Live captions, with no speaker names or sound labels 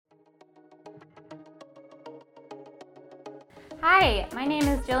Hi, my name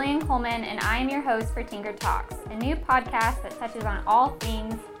is Jillian Coleman, and I am your host for Tinker Talks, a new podcast that touches on all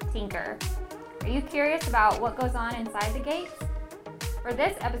things Tinker. Are you curious about what goes on inside the gates? For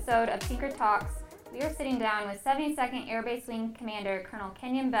this episode of Tinker Talks, we are sitting down with 72nd Air Base Wing Commander Colonel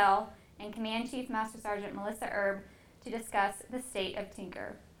Kenyon Bell and Command Chief Master Sergeant Melissa Erb to discuss the state of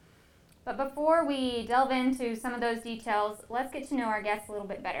Tinker. But before we delve into some of those details, let's get to know our guests a little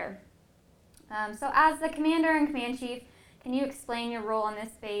bit better. So as the Commander and Command Chief, can you explain your role on this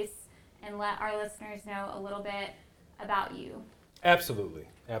base and let our listeners know a little bit about you? Absolutely.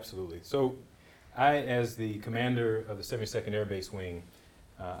 So I, as the commander of the 72nd Air Base Wing,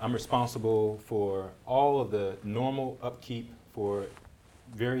 I'm responsible for all of the normal upkeep for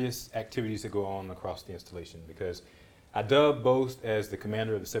various activities that go on across the installation, because I dub both as the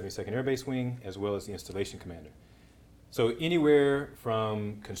commander of the 72nd Air Base Wing as well as the installation commander. So anywhere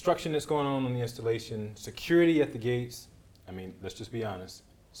from construction that's going on the installation, security at the gates. I mean, let's just be honest.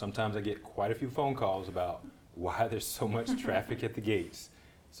 Sometimes I get quite a few phone calls about why there's so much traffic at the gates.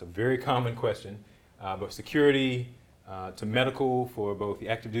 It's a very common question. But security to medical for both the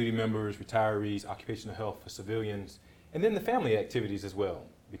active duty members, retirees, occupational health for civilians, and then the family activities as well,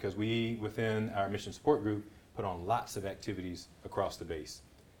 because we, within our mission support group, put on lots of activities across the base.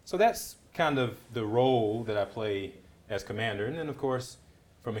 So that's kind of the role that I play as commander. And then, of course,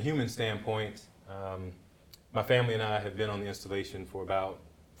 from a human standpoint, my family and I have been on the installation for about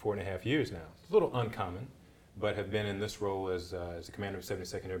 4.5 years now. It's a little uncommon, but have been in this role as the commander of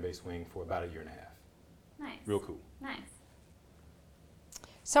 72nd Air Base Wing for about 1.5 years. Nice. Real cool. Nice.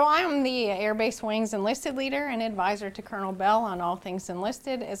 So I am the Air Base Wing's enlisted leader and advisor to Colonel Bell on all things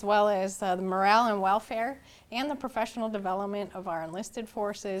enlisted, as well as the morale and welfare and the professional development of our enlisted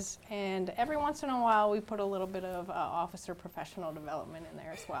forces. And every once in a while we put a little bit of officer professional development in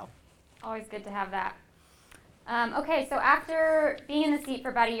there as well. Always good to have that. Okay, so after being in the seat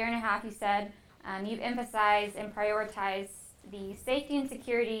for about 1.5 years, you said, you've emphasized and prioritized the safety and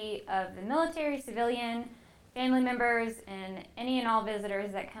security of the military, civilian, family members, and any and all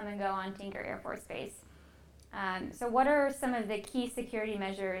visitors that come and go on Tinker Air Force Base. So what are some of the key security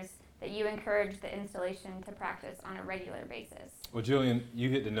measures that you encourage the installation to practice on a regular basis? Well, Julian, you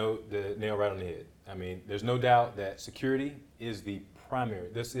hit the nail right on the head. I mean, there's no doubt that security is the primary.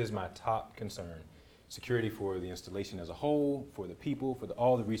 This is my top concern. Security for the installation as a whole, for the people, for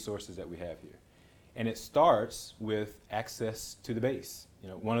all the resources that we have here. And it starts with access to the base. You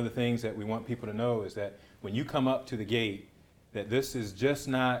know, one of the things that we want people to know is that when you come up to the gate, that this is just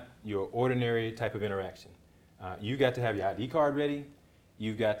not your ordinary type of interaction. You got to have your ID card ready.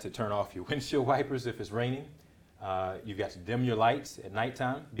 You've got to turn off your windshield wipers if it's raining. You've got to dim your lights at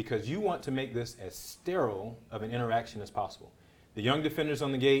nighttime, because you want to make this as sterile of an interaction as possible. The young defenders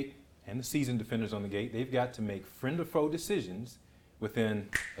on the gate and the seasoned defenders on the gate, they've got to make friend or foe decisions within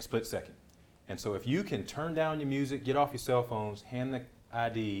a split second. And so if you can turn down your music, get off your cell phones, hand the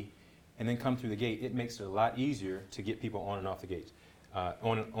ID, and then come through the gate, it makes it a lot easier to get people on and off the gates,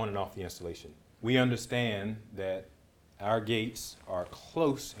 on and off the installation. We understand that our gates are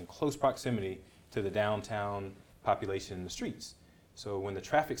in close proximity to the downtown population in the streets. So when the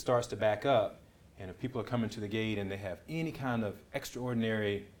traffic starts to back up, and if people are coming to the gate and they have any kind of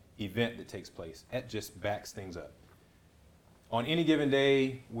extraordinary event that takes place, that just backs things up. On any given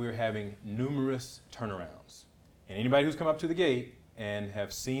day, we're having numerous turnarounds. And anybody who's come up to the gate and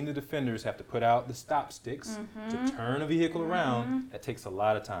have seen the defenders have to put out the stop sticks to turn a vehicle around, that takes a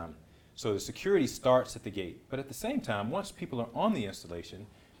lot of time. So the security starts at the gate. But at the same time, once people are on the installation,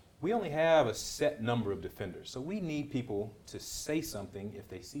 we only have a set number of defenders. So we need people to say something if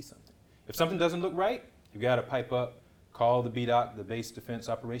they see something. If something doesn't look right, you've got to pipe up, call the BDOC, the Base Defense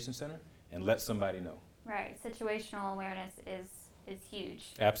Operations Center, and let somebody know. Right, situational awareness is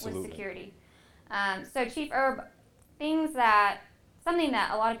huge. Absolutely. With security. So Chief Erb, something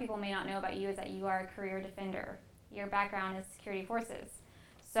that a lot of people may not know about you is that you are a career defender. Your background is security forces.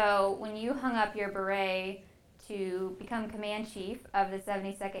 So when you hung up your beret to become command chief of the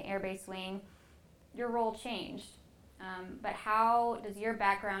 72nd Air Base Wing, your role changed. But how does your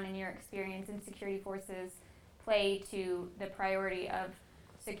background and your experience in security forces play to the priority of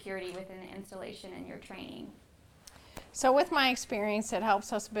security within the installation and your training? So with my experience, it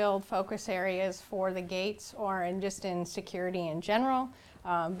helps us build focus areas for the gates just in security in general,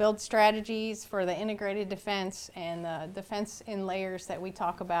 build strategies for the integrated defense and the defense in layers that we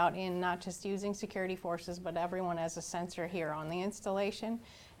talk about in not just using security forces, but everyone as a sensor here on the installation.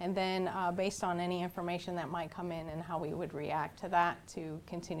 And then based on any information that might come in and how we would react to that to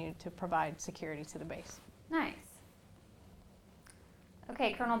continue to provide security to the base. Nice.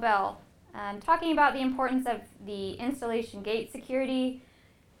 Okay, Colonel Bell, Talking about the importance of the installation gate security,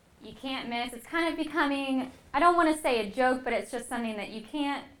 you can't miss. It's kind of becoming, I don't want to say a joke, but it's just something that you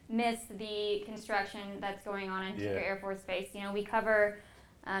can't miss the construction that's going on in Tinker Air Force Base. You know, we cover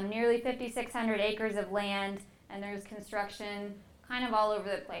nearly 5,600 acres of land, and there's construction kind of all over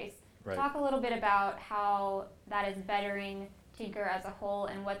the place. Right. Talk a little bit about how that is bettering Tinker as a whole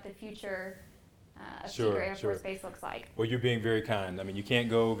and what the future of Tinker Air Force Base looks like. Well, you're being very kind. I mean, you can't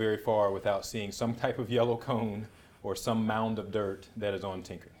go very far without seeing some type of yellow cone or some mound of dirt that is on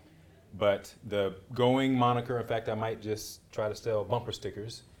Tinker. But the going moniker, in fact, I might just try to sell bumper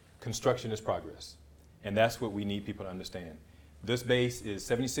stickers, construction is progress. And that's what we need people to understand. This base is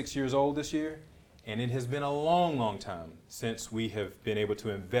 76 years old this year, and it has been a long, long time since we have been able to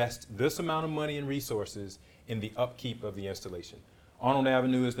invest this amount of money and resources in the upkeep of the installation. Arnold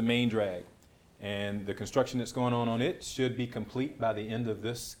Avenue is the main drag, and the construction that's going on it should be complete by the end of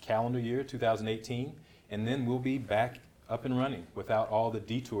this calendar year, 2018, and then we'll be back up and running without all the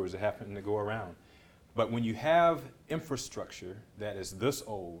detours that happen to go around. But when you have infrastructure that is this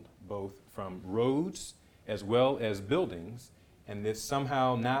old, both from roads as well as buildings, and it's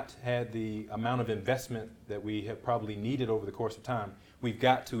somehow not had the amount of investment that we have probably needed over the course of time, we've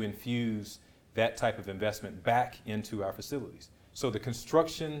got to infuse that type of investment back into our facilities. So the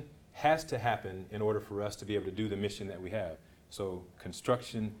construction has to happen in order for us to be able to do the mission that we have. So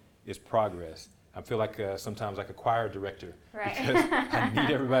construction is progress. I feel like sometimes like a choir director, right. Because I need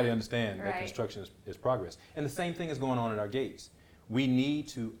everybody to understand right. that construction is progress. And the same thing is going on at our gates. We need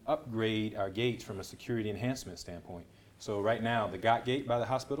to upgrade our gates from a security enhancement standpoint. So right now, the Gott Gate by the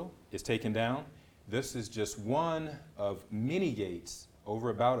hospital is taken down. This is just one of many gates over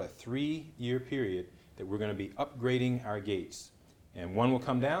about a 3-year period that we're going to be upgrading our gates. And one will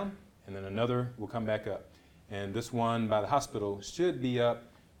come down, and then another will come back up. And this one by the hospital should be up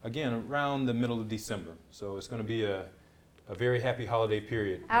again around the middle of December. So it's going to be a very happy holiday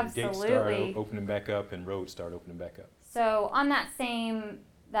period. Absolutely. Gates start opening back up and roads start opening back up. So on that same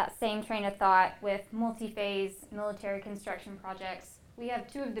train of thought with multi-phase military construction projects, we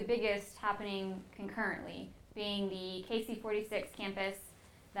have two of the biggest happening concurrently, being the KC-46 campus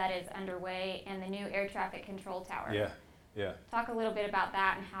that is underway and the new air traffic control tower. Yeah. Talk a little bit about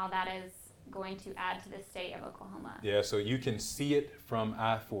that and how that is going to add to the state of Oklahoma. Yeah, so you can see it from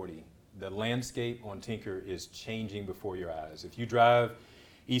I-40. The landscape on Tinker is changing before your eyes. If you drive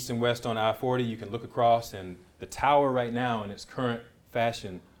east and west on I-40, you can look across, and the tower right now in its current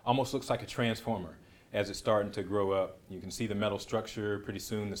fashion almost looks like a transformer as it's starting to grow up. You can see the metal structure. Pretty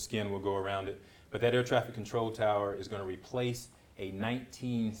soon the skin will go around it. But that air traffic control tower is going to replace a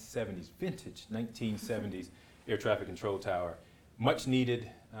 1970s, vintage 1970s air traffic control tower. Much needed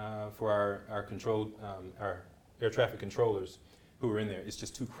for our air traffic controllers who are in there. It's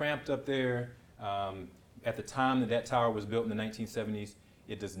just too cramped up there. At the time that tower was built in the 1970s,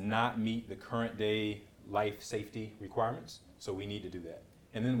 it does not meet the current day life safety requirements, so we need to do that.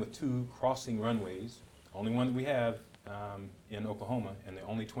 And then with 2 crossing runways, only one that we have in Oklahoma, and the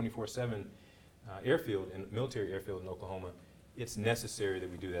only 24/7 airfield and military airfield in Oklahoma, it's necessary that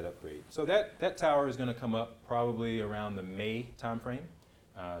we do that upgrade. So that tower is going to come up probably around the May timeframe,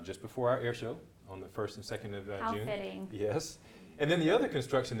 just before our air show on the 1st and 2nd of How June. fitting. Yes. And then the other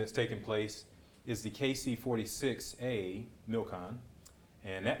construction that's taking place is the KC-46A MILCON.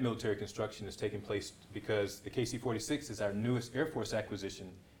 And that military construction is taking place because the KC-46 is our newest Air Force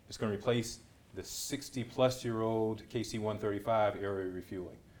acquisition. It's going to replace the 60-plus-year-old KC-135 area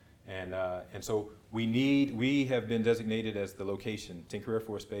refueling. And so we have been designated as the location. Tinker Air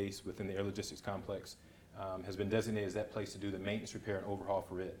Force Base within the Air Logistics Complex has been designated as that place to do the maintenance, repair, and overhaul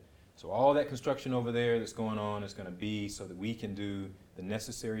for it. So all that construction over there that's going on is going to be so that we can do the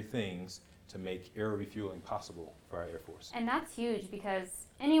necessary things to make air refueling possible for our Air Force. And that's huge because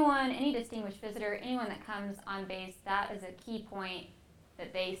any distinguished visitor, anyone that comes on base, that is a key point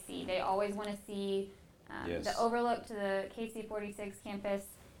that they see. They always want to see Yes. the overlook to the KC-46 campus.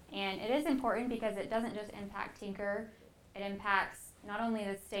 And it is important because it doesn't just impact Tinker. It impacts not only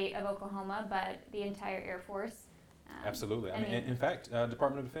the state of Oklahoma, but the entire Air Force. Absolutely. In fact,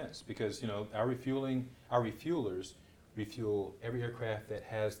 Department of Defense, because our refuelers refuel every aircraft that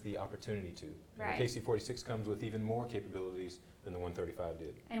has the opportunity to. And Right. the KC-46 comes with even more capabilities than the 135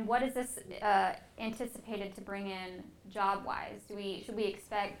 did. And what is this anticipated to bring in job-wise? Should we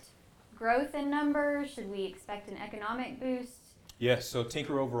expect growth in numbers? Should we expect an economic boost? Yes, so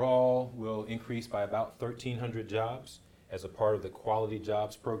Tinker overall will increase by about 1,300 jobs as a part of the Quality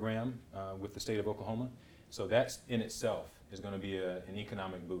Jobs Program with the state of Oklahoma. So that's in itself is going to be an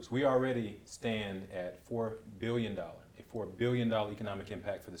economic boost. We already stand at $4 billion, a $4 billion economic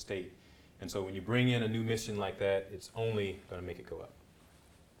impact for the state. And so when you bring in a new mission like that, it's only going to make it go up.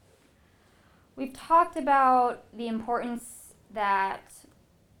 We've talked about the importance that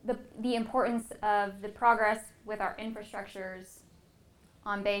the importance of the progress with our infrastructures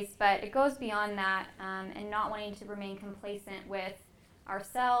on base, but it goes beyond that, and not wanting to remain complacent with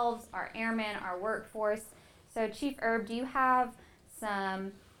ourselves, our airmen, our workforce. So Chief Erb, do you have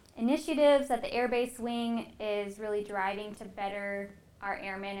some initiatives that the Air Base Wing is really driving to better our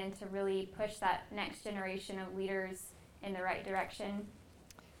airmen and to really push that next generation of leaders in the right direction?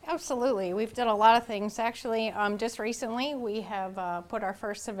 Absolutely. We've done a lot of things. Actually, just recently we have put our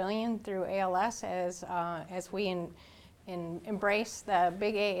first civilian through ALS as we embrace the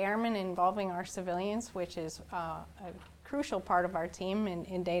Big A Airmen involving our civilians, which is a crucial part of our team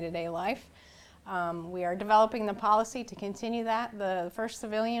in day-to-day life. We are developing the policy to continue that. The first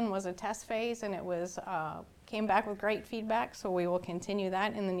civilian was a test phase, and it was came back with great feedback, so we will continue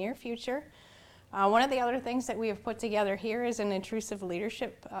that in the near future. One of the other things that we have put together here is an intrusive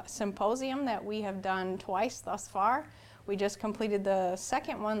leadership symposium that we have done twice thus far. We just completed the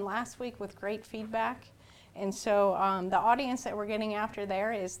second one last week with great feedback. And so the audience that we're getting after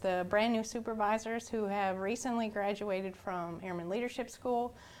there is the brand new supervisors who have recently graduated from Airman Leadership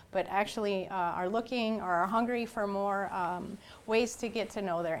School, but actually are looking or are hungry for more ways to get to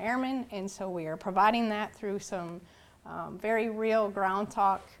know their airmen. And so we are providing that through some very real ground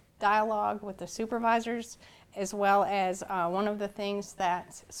talk dialogue with the supervisors, as well as one of the things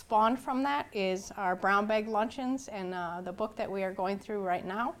that spawned from that is our brown bag luncheons, and the book that we are going through right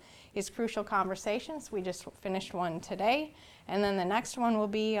now is Crucial Conversations. We just finished one today, and then the next one will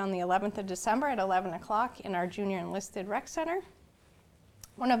be on the 11th of December at 11 o'clock in our Junior Enlisted Rec Center.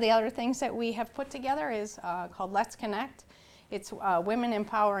 One of the other things that we have put together is called Let's Connect. It's Women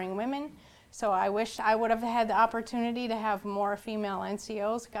Empowering Women. So I wish I would have had the opportunity to have more female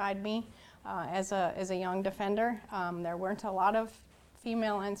NCOs guide me as a young defender. There weren't a lot of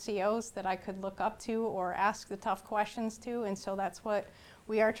female NCOs that I could look up to or ask the tough questions to, and so that's what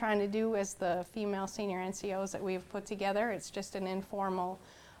we are trying to do as the female senior NCOs that we've put together. It's just an informal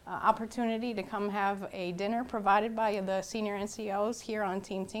opportunity to come have a dinner provided by the senior NCOs here on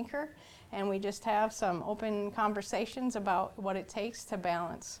Team Tinker, and we just have some open conversations about what it takes to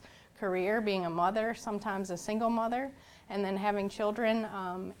balance career, being a mother, sometimes a single mother, and then having children,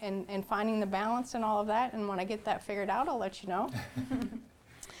 and finding the balance and all of that. And when I get that figured out, I'll let you know.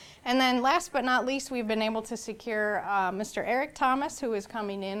 And then last but not least, we've been able to secure Mr. Eric Thomas, who is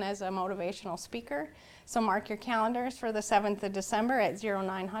coming in as a motivational speaker. So mark your calendars for the 7th of December at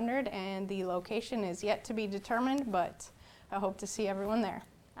 0900, and the location is yet to be determined, but I hope to see everyone there.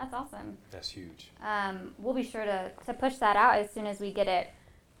 That's awesome. That's huge. We'll be sure to push that out as soon as we get it.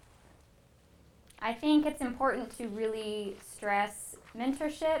 I think it's important to really stress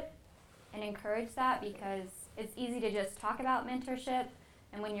mentorship and encourage that, because it's easy to just talk about mentorship,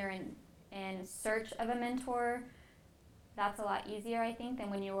 and when you're in search of a mentor, that's a lot easier, I think, than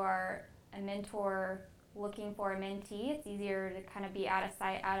when you are a mentor looking for a mentee. It's easier to kind of be out of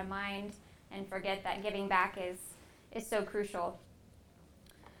sight, out of mind, and forget that giving back is so crucial.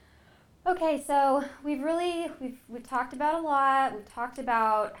 Okay, so we've talked about a lot. We've talked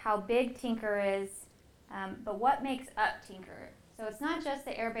about how big Tinker is, but what makes up Tinker? So it's not just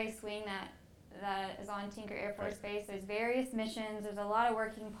the Air Base Wing that is on Tinker Air Force Base. There's various missions. There's a lot of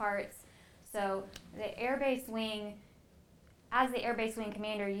working parts. So the Air Base Wing, as the Air Base Wing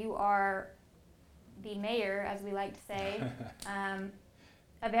commander, you are the mayor, as we like to say,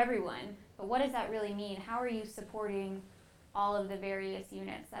 of everyone. But what does that really mean? How are you supporting all of the various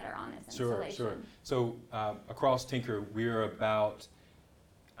units that are on this installation? Sure. So across Tinker, we're about,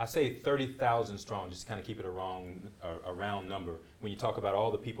 I say 30,000 strong, just to kind of keep it a round number, when you talk about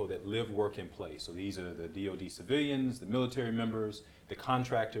all the people that live, work, and play. So these are the DoD civilians, the military members, the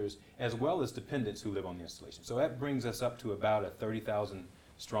contractors, as well as dependents who live on the installation. So that brings us up to about a 30,000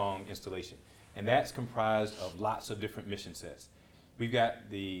 strong installation. And that's comprised of lots of different mission sets. We've got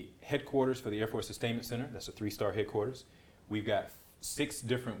the headquarters for the Air Force Sustainment Center. That's a 3-star headquarters. We've got 6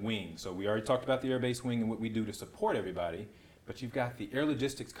 different wings. So we already talked about the Air Base Wing and what we do to support everybody, but you've got the Air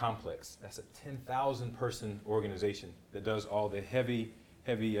Logistics Complex. That's a 10,000 person organization that does all the heavy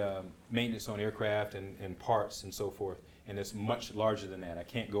maintenance on aircraft and parts and so forth. And it's much larger than that. I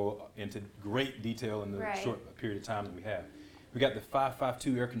can't go into great detail in the short period of time that we have. We got the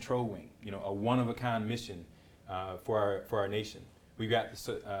 552 Air Control Wing, a one-of-a-kind mission for our nation. We've got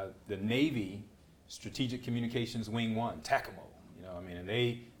the Navy Strategic Communications Wing 1, TACAMO. And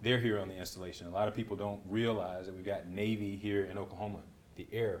they're here on the installation. A lot of people don't realize that we've got Navy here in Oklahoma, the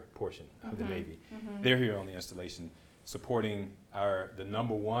air portion of the Navy. They're here on the installation, supporting the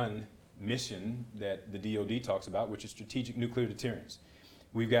number one mission that the DoD talks about, which is strategic nuclear deterrence.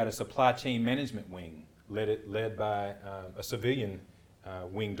 We've got a supply chain management wing led by a civilian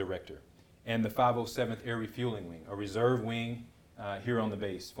wing director, and the 507th Air Refueling Wing, a reserve wing here on the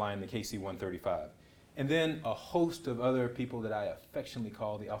base, flying the KC-135. And then a host of other people that I affectionately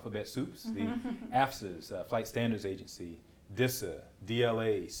call the alphabet soups, the AFSAs, Flight Standards Agency, DISA,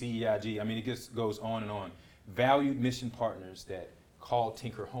 DLA, CEIG. I mean, it just goes on and on. Valued mission partners that call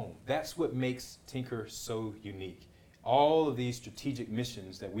Tinker home. That's what makes Tinker so unique. All of these strategic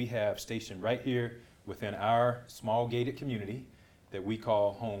missions that we have stationed right here within our small gated community that we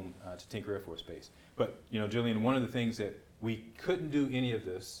call home to Tinker Air Force Base. But, you know, Jillian, one of the things that we couldn't do any of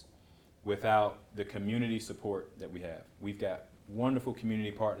this without the community support that we have. We've got wonderful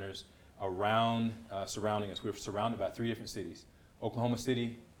community partners around, surrounding us. We're surrounded by 3 different cities: Oklahoma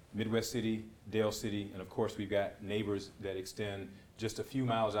City, Midwest City, Dale City, and of course we've got neighbors that extend just a few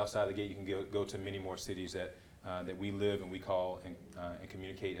miles outside the gate. You can go to many more cities that we live and we call and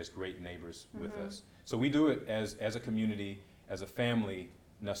communicate as great neighbors with us. So we do it as a community, as a family,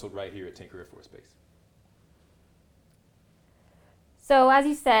 nestled right here at Tinker Air Force Base. So as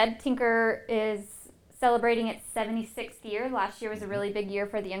you said, Tinker is celebrating its 76th year. Last year was a really big year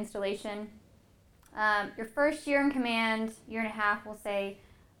for the installation. Your first year in command, year and a half, we'll say,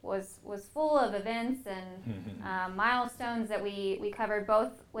 was full of events and milestones that we covered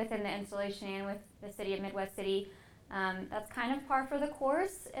both within the installation and with the city of Midwest City. That's kind of par for the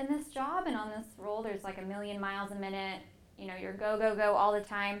course in this job and on this role. There's like 1 million miles a minute. You know, you're go, go, go all the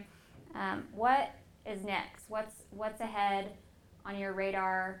time. What is next? What's ahead on your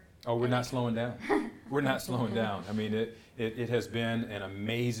radar? Oh, we're not slowing down. We're not slowing down. I mean, it has been an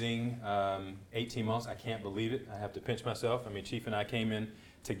amazing 18 months. I can't believe it. I have to pinch myself. I mean, Chief and I came in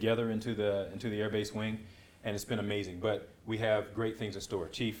together into the Air Base wing, and it's been amazing. But we have great things in store.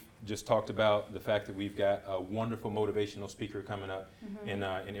 Chief just talked about the fact that we've got a wonderful motivational speaker coming up in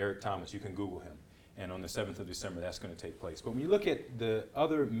Eric Thomas. You can Google him. And on the 7th of December, that's going to take place. But when you look at the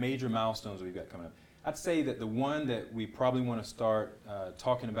other major milestones that we've got coming up, I'd say that the one that we probably want to start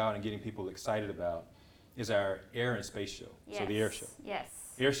talking about and getting people excited about is our Air and Space Show. Yes. So the Air Show. Yes.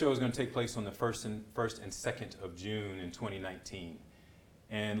 Air Show is going to take place on the 1st and 2nd of June in 2019.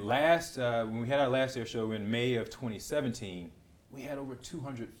 And when we had our last Air Show in May of 2017, we had over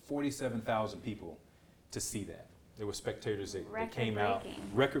 247,000 people to see that. There were spectators that came out.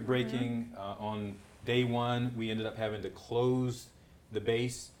 Record-breaking. On day one, we ended up having to close the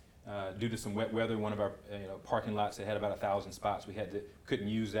base due to some wet weather. One of our parking lots that had about 1,000 spots, we couldn't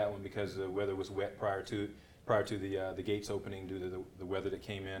use that one because the weather was wet prior to the gates opening due to the weather that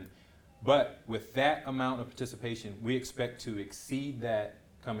came in. But with that amount of participation, we expect to exceed that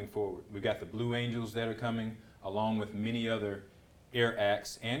coming forward. We've got the Blue Angels that are coming, along with many other air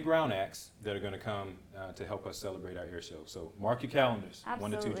acts and ground acts that are going to come to help us celebrate our air show. So mark your calendars.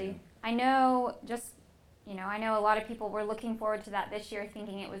 Absolutely. 1 to 2 June. I know a lot of people were looking forward to that this year,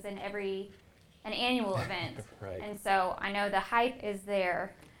 thinking it was an annual event. Right. And so I know the hype is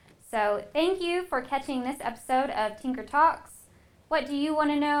there. So thank you for catching this episode of Tinker Talks. What do you want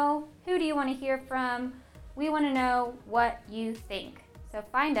to know? Who do you want to hear from? We want to know what you think. So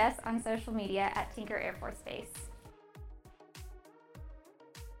find us on social media at Tinker Air Force Base.